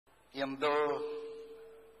ಇಂದು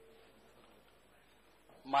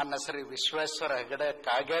ಮಾನ್ಯ ಶ್ರೀ ವಿಶ್ವೇಶ್ವರ ಹೆಗಡೆ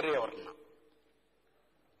ಕಾಗೇರಿ ಅವರನ್ನ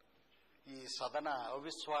ಈ ಸದನ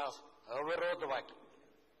ಅವಿರೋಧವಾಗಿ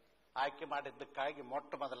ಆಯ್ಕೆ ಮಾಡಿದ್ದಕ್ಕಾಗಿ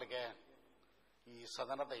ಮೊಟ್ಟ ಮೊದಲಿಗೆ ಈ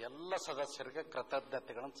ಸದನದ ಎಲ್ಲ ಸದಸ್ಯರಿಗೆ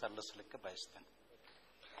ಕೃತಜ್ಞತೆಗಳನ್ನು ಸಲ್ಲಿಸಲಿಕ್ಕೆ ಬಯಸ್ತೇನೆ.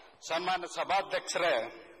 ಸನ್ಮಾನ್ಯ ಸಭಾಧ್ಯಕ್ಷರೇ,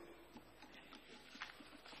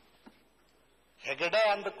 ಹೆಗಡೆ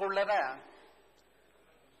ಅಂದ ಕೂಡಲೇ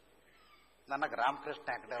ನನಗೆ ರಾಮಕೃಷ್ಣ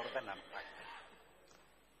ಹೆಗಡೆ ಅವ್ರದ್ದೇ ನೆನಪಾಗ್ತದೆ.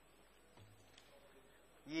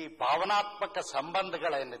 ಈ ಭಾವನಾತ್ಮಕ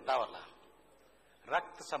ಸಂಬಂಧಗಳೇನಿದ್ದಾವಲ್ಲ,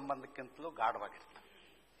 ರಕ್ತ ಸಂಬಂಧಕ್ಕಿಂತಲೂ ಗಾಢವಾಗಿರ್ತವೆ.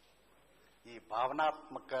 ಈ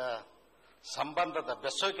ಭಾವನಾತ್ಮಕ ಸಂಬಂಧದ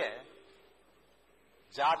ಬೆಸುಗೆ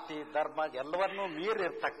ಜಾತಿ, ಧರ್ಮ ಎಲ್ಲವನ್ನೂ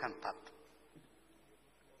ಮೀರಿರ್ತಕ್ಕಂಥದ್ದು.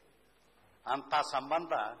 ಅಂತ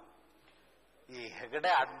ಸಂಬಂಧ ಈ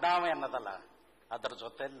ಹೆಗಡೆ ಅಡ್ನಾವ ಅನ್ನೋದಲ್ಲ, ಅದರ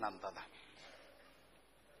ಜೊತೆಯಲ್ಲಿ ನಂದದ.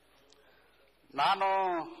 ನಾನು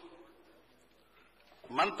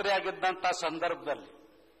ಮಂತ್ರಿಯಾಗಿದ್ದಂಥ ಸಂದರ್ಭದಲ್ಲಿ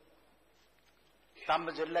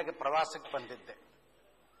ತಮ್ಮ ಜಿಲ್ಲೆಗೆ ಪ್ರವಾಸಕ್ಕೆ ಬಂದಿದ್ದೆ.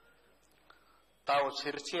 ತಾವು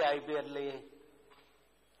ಶಿರ್ಸಿ ಐಬಿಯಲ್ಲಿ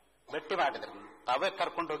ಭೇಟಿ ಮಾಡಿದ್ರಿ, ತಾವೇ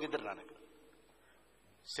ಕರ್ಕೊಂಡು ಹೋಗಿದ್ರಿ. ನನಗೆ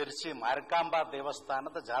ಶಿರ್ಸಿ ಮಾರಿಕಾಂಬಾ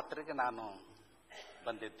ದೇವಸ್ಥಾನದ ಜಾತ್ರೆಗೆ ನಾನು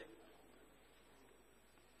ಬಂದಿದ್ದೆ.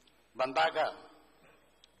 ಬಂದಾಗ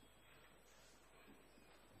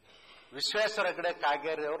ವಿಶ್ವೇಶ್ವರ ಹೆಗಡೆ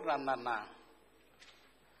ಕಾಗೇರಿ ಅವರು ನನ್ನನ್ನ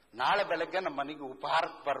ನಾಳೆ ಬೆಳಗ್ಗೆ ನಮ್ಮ ಮನೆಗೆ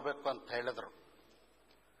ಉಪಹಾರಕ್ಕೆ ಬರಬೇಕು ಅಂತ ಹೇಳಿದ್ರು,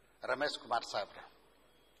 ರಮೇಶ್ ಕುಮಾರ್ ಸಾಹೇಬ್ರೆ.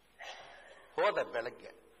 ಹೋದೆ.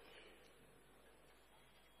 ಬೆಳಗ್ಗೆ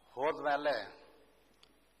ಹೋದ್ಮೇಲೆ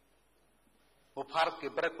ಉಪಹಾರಕ್ಕೆ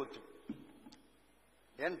ಇಬ್ಬರೇ ಕೂತೀವಿ.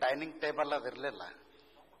 ಏನ್ ಡೈನಿಂಗ್ ಟೇಬಲ್ ಅದಿರಲಿಲ್ಲ.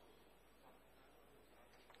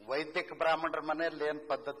 ವೈದಿಕ ಬ್ರಾಹ್ಮಣರ ಮನೆಯಲ್ಲಿ ಏನ್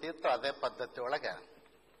ಪದ್ಧತಿ ಇತ್ತು ಅದೇ ಪದ್ಧತಿ ಒಳಗೆ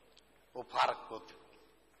ಉಪಹಾರಕ್ಕೆ ಕೂತೀವಿ.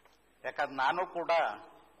 ಯಾಕಂದ್ರೆ ನಾನು ಕೂಡ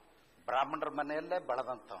ಬ್ರಾಹ್ಮಣರ ಮನೆಯಲ್ಲೇ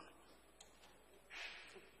ಬೆಳೆದಂಥವನು.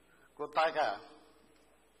 ಕೂತಾಗ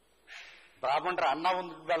ಬ್ರಾಹ್ಮಣರ ಅನ್ನ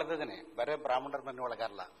ಒಂದು ಬೆಳೆದಿದ್ದೀನಿ, ಬರೇ ಬ್ರಾಹ್ಮಣರ ಮನೆ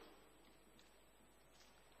ಒಳಗಲ್ಲ.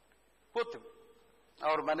 ಕೂತೀವಿ.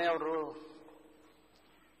 ಅವ್ರ ಮನೆಯವರು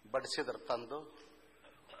ಬಡಿಸಿದ್ರು ತಂದು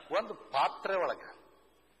ಒಂದು ಪಾತ್ರೆ ಒಳಗೆ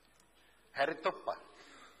ಹರಿತುಪ್ಪ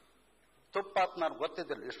ಅಂತ ನನಗೆ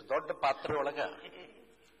ಗೊತ್ತಿದ್ದಿಲ್ಲ. ಇಷ್ಟು ದೊಡ್ಡ ಪಾತ್ರೆ ಒಳಗೆ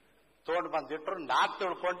ತಗೊಂಡು ಬಂದಿಟ್ರು. ನಾ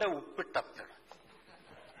ತಿಳ್ಕೊಂಡೆ ಉಪ್ಪಿಟ್ಟು ಅಂತೇಳಿ.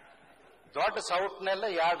 ದೊಡ್ಡ ಸೌಟ್ನೆಲ್ಲ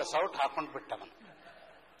 2 ಸೌಟ್ ಹಾಕೊಂಡು ಬಿಟ್ಟವನು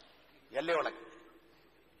ಎಲ್ಲಿ ಒಳಗೆ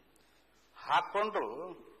ಹಾಕೊಂಡು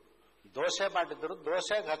ದೋಸೆ ಮಾಡಿದ್ರು.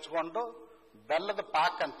 ದೋಸೆಗೆ ಹಚ್ಕೊಂಡು ಬೆಲ್ಲದ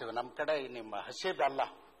ಪಾಕ್ ಅಂತೀವಿ ನಮ್ಮ ಕಡೆ, ನಿಮ್ಮ ಹಸಿ ಬೆಲ್ಲ,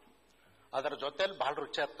 ಅದರ ಜೊತೆಲಿ ಬಹಳ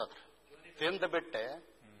ರುಚಿ ಆಗ್ತದ. ತಿಂದು ಬಿಟ್ಟೆ.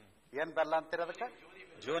 ಏನ್ ಬೆಲ್ಲ ಅಂತೀರ ಅದಕ್ಕೆ?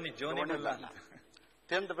 ಜೋನಿ ಬೆಲ್ಲ.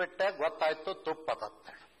 ತಿಂದು ಬಿಟ್ಟೆ, ಗೊತ್ತಾಯ್ತು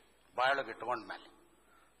ತುಪ್ಪದಂತೆ. ಬಾಯೊಳಗೆ ಇಟ್ಕೊಂಡ್ಮೇಲೆ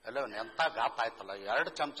ಎಲ್ಲ ಎಂತ ಗಾತ ಆಯ್ತಲ್ಲ.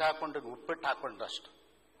 2 ಚಮಚ ಹಾಕೊಂಡು ಉಪ್ಪಿಟ್ಟು ಹಾಕೊಂಡಷ್ಟು.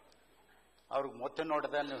 ಅವ್ರಿಗೆ ಮೊತ್ತೆ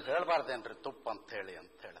ನೋಡಿದೆ, ನೀವು ಹೇಳ್ಬಾರ್ದೇನ್ರಿ ತುಪ್ಪ ಅಂತ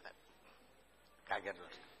ಹೇಳಿದೆ.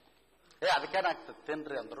 ಕಾಗೇರಿ ಅದಕ್ಕೇನಾಗ್ತದೆ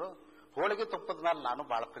ತಿನ್ರಿ ಅಂದ್ರು. ಹೋಳಿಗೆ ತುಪ್ಪದ ಮೇಲೆ ನಾನು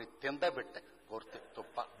ಬಹಳ ಪ್ರೀತಿ, ತಿಂದೇ ಬಿಟ್ಟೆ ಪೂರ್ತಿ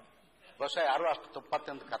ತುಪ್ಪ. ಬಹುಶಃ ಯಾರು ಅಷ್ಟು ತುಪ್ಪ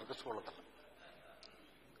ತಿಂದು ಕರಗಿಸ್ಕೊಳ್ಳೋದಲ್ಲ.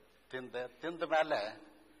 ತಿಂದ ಮೇಲೆ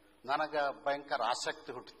ನನಗ ಭಯಂಕರ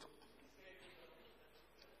ಆಸಕ್ತಿ ಹುಟ್ಟಿತು.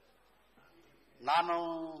 ನಾನು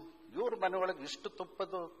ಇವ್ರ ಮನೆ ಒಳಗೆ ಇಷ್ಟು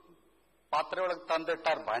ತುಪ್ಪದ ಪಾತ್ರೆ ಒಳಗೆ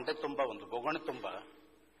ತಂದಿಟ್ಟಾರ, ಬಾಂಡೆ ತುಂಬ, ಒಂದು ಬೊಗಣಿ ತುಂಬ.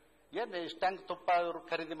 ಏನ್ ಇಷ್ಟಂಗ್ ತುಪ್ಪ ಇವರು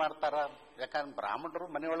ಖರೀದಿ ಮಾಡ್ತಾರ? ಯಾಕಂದ್ರೆ ಬ್ರಾಹ್ಮಣರು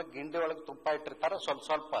ಮನೆಯೊಳಗೆ ಗಿಂಡಿ ಒಳಗೆ ತುಪ್ಪ ಇಟ್ಟಿರ್ತಾರ, ಸ್ವಲ್ಪ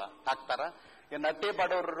ಸ್ವಲ್ಪ ಹಾಕ್ತಾರ. ಈ ನಟಿ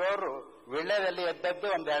ಬಡವರವರು ವಿಳ್ಳೆದಲ್ಲಿ ಎದ್ದೆದ್ದು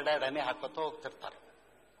 1-2 ಹನಿ ಹಾಕೋತ ಹೋಗ್ತಿರ್ತಾರ.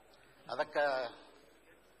 ಅದಕ್ಕ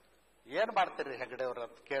ಏನ್ ಮಾಡ್ತೀರಿ ಹೆಗಡೆ ಅವ್ರ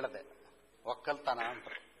ಅಂತ ಕೇಳಿದೆ. ಒಕ್ಕಲ್ತನ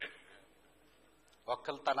ಅಂದ್ರು.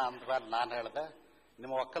 ಒಕ್ಕಲ್ತನ ಅಂದ್ಮೇಲೆ ನಾನು ಹೇಳ್ದೆ,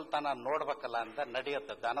 ನಿಮ್ಮ ಒಕ್ಕಲ್ತನ ನೋಡ್ಬೇಕಲ್ಲ ಅಂದ.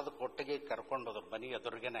 ನಡೆಯುತ್ತೆ. ದನದ ಕೊಟ್ಟಿಗೆ ಕರ್ಕೊಂಡೋದ್ರು ಮನೆ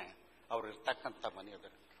ಎದುರಿಗೆನೆ, ಅವ್ರು ಇರ್ತಕ್ಕಂಥ ಮನೆ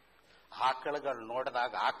ಎದುರಿಗೆ. ಆಕಳುಗಳು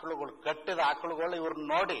ನೋಡಿದಾಗ, ಆಕಳುಗಳು ಕಟ್ಟಿದ ಆಕಳುಗಳು ಇವ್ರನ್ನ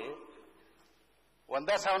ನೋಡಿ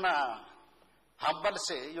ಒಂದೇ ಸವನ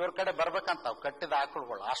ಹಂಬಲಿಸಿ ಇವ್ರ ಕಡೆ ಬರ್ಬೇಕಂತ ಕಟ್ಟಿದ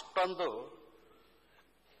ಆಕಳುಗಳು. ಅಷ್ಟೊಂದು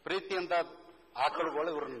ಪ್ರೀತಿಯಿಂದ ಆಕಳುಗಳು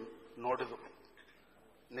ಇವ್ರನ್ನ ನೋಡಿದ್ರು.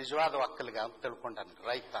 ನಿಜವಾದ ಒಕ್ಕಲಿಗ ಅಂತ ತಿಳ್ಕೊಂಡಾನ,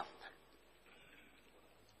 ರೈತ ಅಂತ.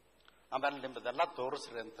 ಆಮೇಲೆ ನಿಮ್ಮದೆಲ್ಲ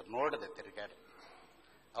ತೋರಿಸ್ರಿ ಅಂತ ನೋಡಿದೆ ತಿರುಗಾಡಿ.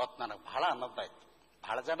 ಅವತ್ತು ನನಗೆ ಬಹಳ ಆನಂದ ಆಯ್ತು.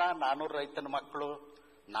 ಬಹಳ ಜನ ನಾನು ರೈತನ ಮಕ್ಕಳು,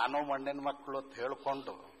 ನಾನು ಮಣ್ಣಿನ ಮಕ್ಕಳು ಅಂತ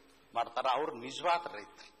ಹೇಳ್ಕೊಂಡು ಮಾಡ್ತಾರ. ಅವ್ರು ನಿಜವಾದ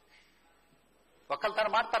ರೈತರು. ಒಕ್ಕಲ್ತನ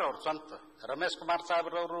ಮಾಡ್ತಾರ ಅವ್ರು ಸ್ವಂತ. ರಮೇಶ್ ಕುಮಾರ್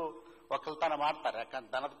ಸಾಹೇಬ್ರವರು ಒಕ್ಕಲ್ತನ ಮಾಡ್ತಾರೆ.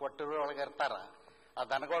 ಯಾಕಂದ್ರೆ ದನದ ಕೊಟ್ಟಿರೋ ಒಳಗೆ ಇರ್ತಾರ. ಆ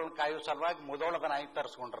ದನಗಳನ್ನ ಕಾಯೋ ಸಲುವಾಗಿ ಮುದೋಳದ ನಾಯಿ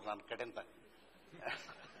ತರಿಸ್ಕೊಂಡ್ರು ನನ್ನ ಕಡೆಯಿಂದ.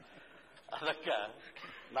 ಅದಕ್ಕೆ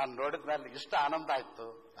ನಾನು ನೋಡಿದ್ಮೇಲೆ ಇಷ್ಟ ಆನಂದ ಆಯ್ತು.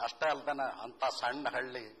 ಅಷ್ಟೇ ಅಲ್ದನ ಅಂತ ಸಣ್ಣ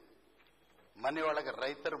ಹಳ್ಳಿ ಮನೆಯೊಳಗೆ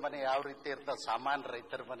ರೈತರ ಮನೆ ಯಾವ ರೀತಿ ಇರ್ತದೆ, ಸಾಮಾನ್ಯ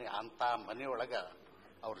ರೈತರ ಮನೆ, ಅಂತ ಮನೆಯೊಳಗ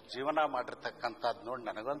ಅವ್ರ ಜೀವನ ಮಾಡಿರ್ತಕ್ಕಂಥದ್ದು ನೋಡಿ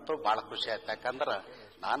ನನಗಂತೂ ಬಹಳ ಖುಷಿ ಆಯ್ತು. ಯಾಕಂದ್ರೆ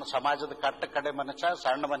ನಾನು ಸಮಾಜದ ಕಟ್ಟ ಕಡೆ ಮನುಷ್ಯ,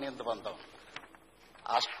 ಸಣ್ಣ ಮನೆಯಿಂದ ಬಂದವ.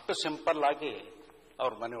 ಅಷ್ಟು ಸಿಂಪಲ್ ಆಗಿ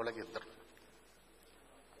ಅವ್ರ ಮನೆಯೊಳಗಿದ್ದರು.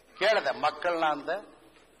 ಕೇಳಿದೆ ಮಕ್ಕಳನ್ನ ಅಂದೆ,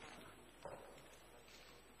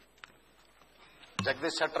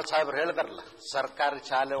 ಜಗದೀಶ್ ಶೆಟ್ಟರ್ ಸಾಹೇಬ್ರು ಹೇಳಿದಾರಲ್ಲ ಸರ್ಕಾರಿ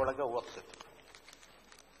ಶಾಲೆ ಒಳಗೆ ಓದ್ತಿದ್ರು.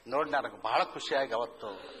 ನೋಡಿ ನನಗೆ ಬಹಳ ಖುಷಿಯಾಗಿ ಅವತ್ತು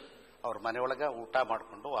ಅವ್ರ ಮನೆಯೊಳಗೆ ಊಟ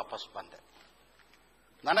ಮಾಡಿಕೊಂಡು ವಾಪಸ್ ಬಂದೆ.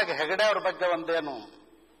 ನನಗೆ ಹೆಗಡೆ ಅವ್ರ ಬಗ್ಗೆ ಒಂದೇನು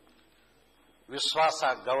ವಿಶ್ವಾಸ,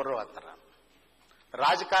 ಗೌರವ ತರ.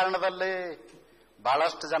 ರಾಜಕಾರಣದಲ್ಲಿ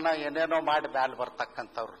ಬಹಳಷ್ಟು ಜನ ಏನೇನೋ ಮಾಡಿ ಮ್ಯಾಲೆ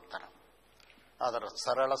ಬರ್ತಕ್ಕಂಥವ್ರು ಇರ್ತಾರೆ. ಅದರ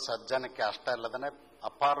ಸರಳ ಸಜ್ಜನಿಕೆ ಅಷ್ಟೇ ಅಲ್ಲದೇ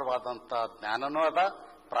ಅಪಾರವಾದಂಥ ಜ್ಞಾನನೂ ಅದ,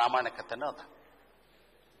 ಪ್ರಾಮಾಣಿಕತೆನೂ ಅದ.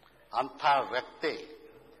 ಅಂಥ ವ್ಯಕ್ತಿ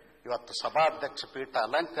ಇವತ್ತು ಸಭಾಧ್ಯಕ್ಷ ಪೀಠ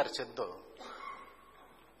ಅಲಂಕರಿಸಿದ್ದು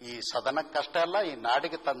ಈ ಸದನಕ್ಕಷ್ಟೇ ಅಲ್ಲ, ಈ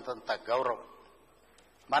ನಾಡಿಗೆ ತಂದಂತ ಗೌರವ.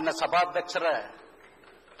 ಮೊನ್ನೆ ಸಭಾಧ್ಯಕ್ಷರೇ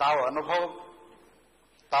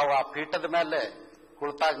ತಾವು ಆ ಪೀಠದ ಮೇಲೆ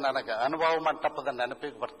ಕುಳಿತಾಗ ನನಗೆ ಅನುಭವ ಮಂಟಪದ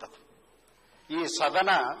ನೆನಪಿಗೆ ಬರ್ತದೆ. ಈ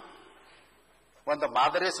ಸದನ ಒಂದು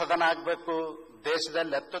ಮಾದರಿ ಸದನ ಆಗಬೇಕು,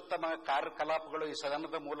 ದೇಶದಲ್ಲಿ ಅತ್ಯುತ್ತಮ ಕಾರ್ಯಕಲಾಪಗಳು ಈ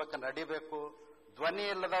ಸದನದ ಮೂಲಕ ನಡೀಬೇಕು, ಧ್ವನಿ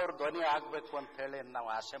ಇಲ್ಲದವ್ರು ಧ್ವನಿ ಆಗಬೇಕು ಅಂತ ಹೇಳಿ ನಾವು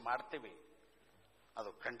ಆಸೆ ಮಾಡ್ತೀವಿ. ಅದು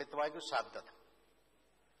ಖಂಡಿತವಾಗಿಯೂ ಸಾಧ್ಯದ.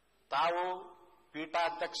 ತಾವು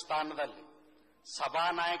ಪೀಠಾಧ್ಯಕ್ಷ ಸ್ಥಾನದಲ್ಲಿ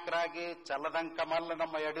ಸಭಾನಾಯಕರಾಗಿ ಚಲದಂಕಮಲ್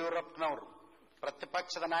ನಮ್ಮ ಯಡಿಯೂರಪ್ಪನವರು,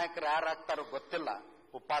 ಪ್ರತಿಪಕ್ಷದ ನಾಯಕರು ಯಾರಾಗ್ತಾರೋ ಗೊತ್ತಿಲ್ಲ,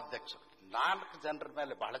 ಉಪಾಧ್ಯಕ್ಷರು, 4 ಜನರ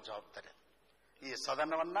ಮೇಲೆ ಬಹಳ ಜವಾಬ್ದಾರಿ. ಈ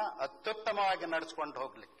ಸದನವನ್ನ ಅತ್ಯುತ್ತಮವಾಗಿ ನಡೆಸಿಕೊಂಡು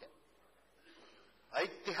ಹೋಗ್ಲಿಕ್ಕೆ,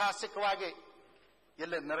 ಐತಿಹಾಸಿಕವಾಗಿ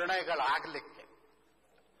ಇಲ್ಲಿ ನಿರ್ಣಯಗಳಾಗಲಿಕ್ಕೆ,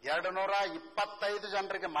 225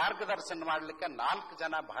 ಜನರಿಗೆ ಮಾರ್ಗದರ್ಶನ ಮಾಡಲಿಕ್ಕೆ 4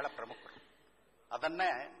 ಜನ ಬಹಳ ಪ್ರಮುಖರು. ಅದನ್ನೇ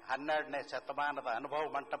 12ನೇ ಶತಮಾನದ ಅನುಭವ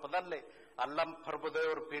ಮಂಟಪದಲ್ಲಿ ಅಲ್ಲಂ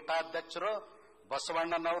ಪ್ರಭುದೇವರು ಪೀಠಾಧ್ಯಕ್ಷರು,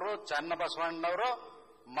 ಬಸವಣ್ಣನವರು, ಚನ್ನಬಸವಣ್ಣನವರು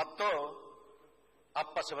ಮತ್ತು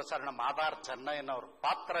ಅಪ್ಪ ಶಿವಶರಣ ಮಾದಾರ್ ಚೆನ್ನಯ್ಯನವ್ರ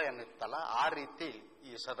ಪಾತ್ರ ಏನಿತ್ತಲ್ಲ, ಆ ರೀತಿ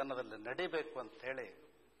ಈ ಸದನದಲ್ಲಿ ನಡೀಬೇಕು ಅಂತ ಹೇಳಿ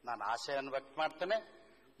ನಾನು ಆಶೆಯನ್ನು ವ್ಯಕ್ತ ಮಾಡ್ತೇನೆ.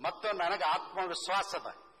 ಮತ್ತು ನನಗೆ ಆತ್ಮವಿಶ್ವಾಸದ,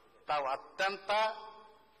 ತಾವು ಅತ್ಯಂತ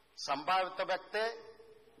ಸಂಭಾವಿತ ವ್ಯಕ್ತಿ,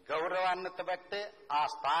 ಗೌರವಾನ್ವಿತ ವ್ಯಕ್ತಿ, ಆ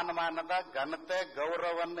ಸ್ಥಾನಮಾನದ ಘನತೆ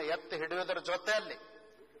ಗೌರವವನ್ನು ಎತ್ತಿ ಹಿಡಿಯುವುದರ ಜೊತೆಯಲ್ಲಿ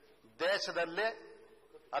ದೇಶದಲ್ಲಿ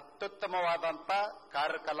ಅತ್ಯುತ್ತಮವಾದಂತ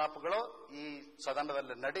ಕಾರ್ಯಕಲಾಪಗಳು ಈ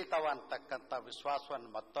ಸದನದಲ್ಲಿ ನಡೀತಾವ ಅಂತಕ್ಕಂಥ ವಿಶ್ವಾಸವನ್ನು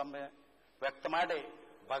ಮತ್ತೊಮ್ಮೆ ವ್ಯಕ್ತ ಮಾಡಿ,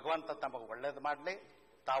 ಭಗವಂತ ತಮಗೆ ಒಳ್ಳೇದು ಮಾಡಲಿ.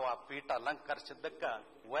 ತಾವು ಆ ಪೀಠ ಅಲಂಕರಿಸಿದ್ದಕ್ಕೆ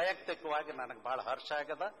ವೈಯಕ್ತಿಕವಾಗಿ ನನಗೆ ಬಹಳ ಹರ್ಷ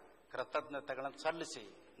ಆಗದ, ಕೃತಜ್ಞತೆಗಳನ್ನು ಸಲ್ಲಿಸಿ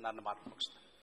ನನ್ನ ಮಾತು ಮುಗಿಸ್ತೇನೆ.